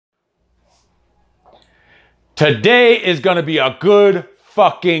Today is gonna be a good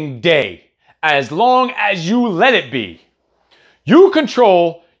fucking day, as long as you let it be. You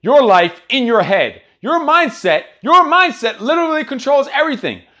control your life in your head. Your mindset literally controls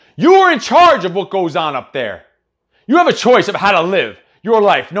everything. You are in charge of what goes on up there. You have a choice of how to live your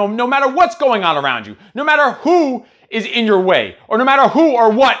life, no matter what's going on around you, no matter who is in your way, or no matter who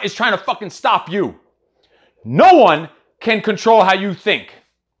or what is trying to fucking stop you. No one can control how you think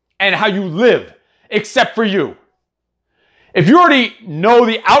and how you live except for you. If you already know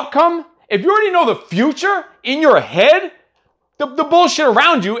the outcome, if you already know the future in your head, the bullshit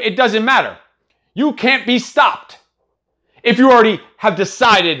around you, it doesn't matter. You can't be stopped. If you already have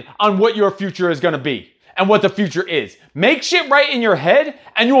decided on what your future is going to be and what the future is. Make shit right in your head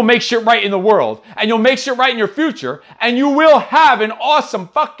and you will make shit right in the world. And you'll make shit right in your future and you will have an awesome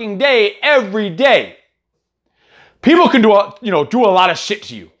fucking day every day. People can do a lot of shit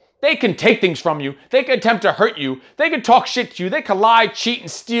to you. They can take things from you. They can attempt to hurt you. They can talk shit to you. They can lie, cheat, and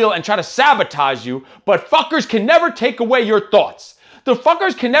steal and try to sabotage you. But fuckers can never take away your thoughts. The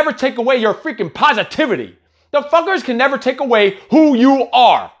fuckers can never take away your freaking positivity. The fuckers can never take away who you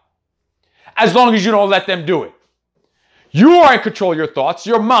are. As long as you don't let them do it. You are in control of your thoughts,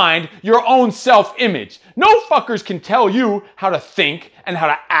 your mind, your own self-image. No fuckers can tell you how to think and how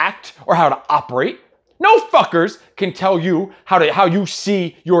to act or how to operate. No fuckers can tell you how you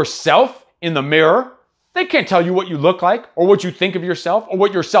see yourself in the mirror. They can't tell you what you look like or what you think of yourself or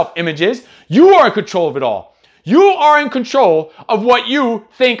what your self-image is. You are in control of it all. You are in control of what you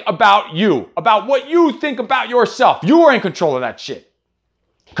think about you, about what you think about yourself. You are in control of that shit.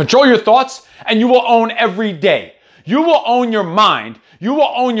 Control your thoughts and you will own every day. You will own your mind. You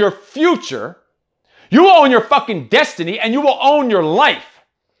will own your future. You will own your fucking destiny and you will own your life.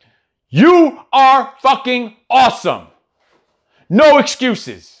 You are fucking awesome. No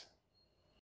excuses.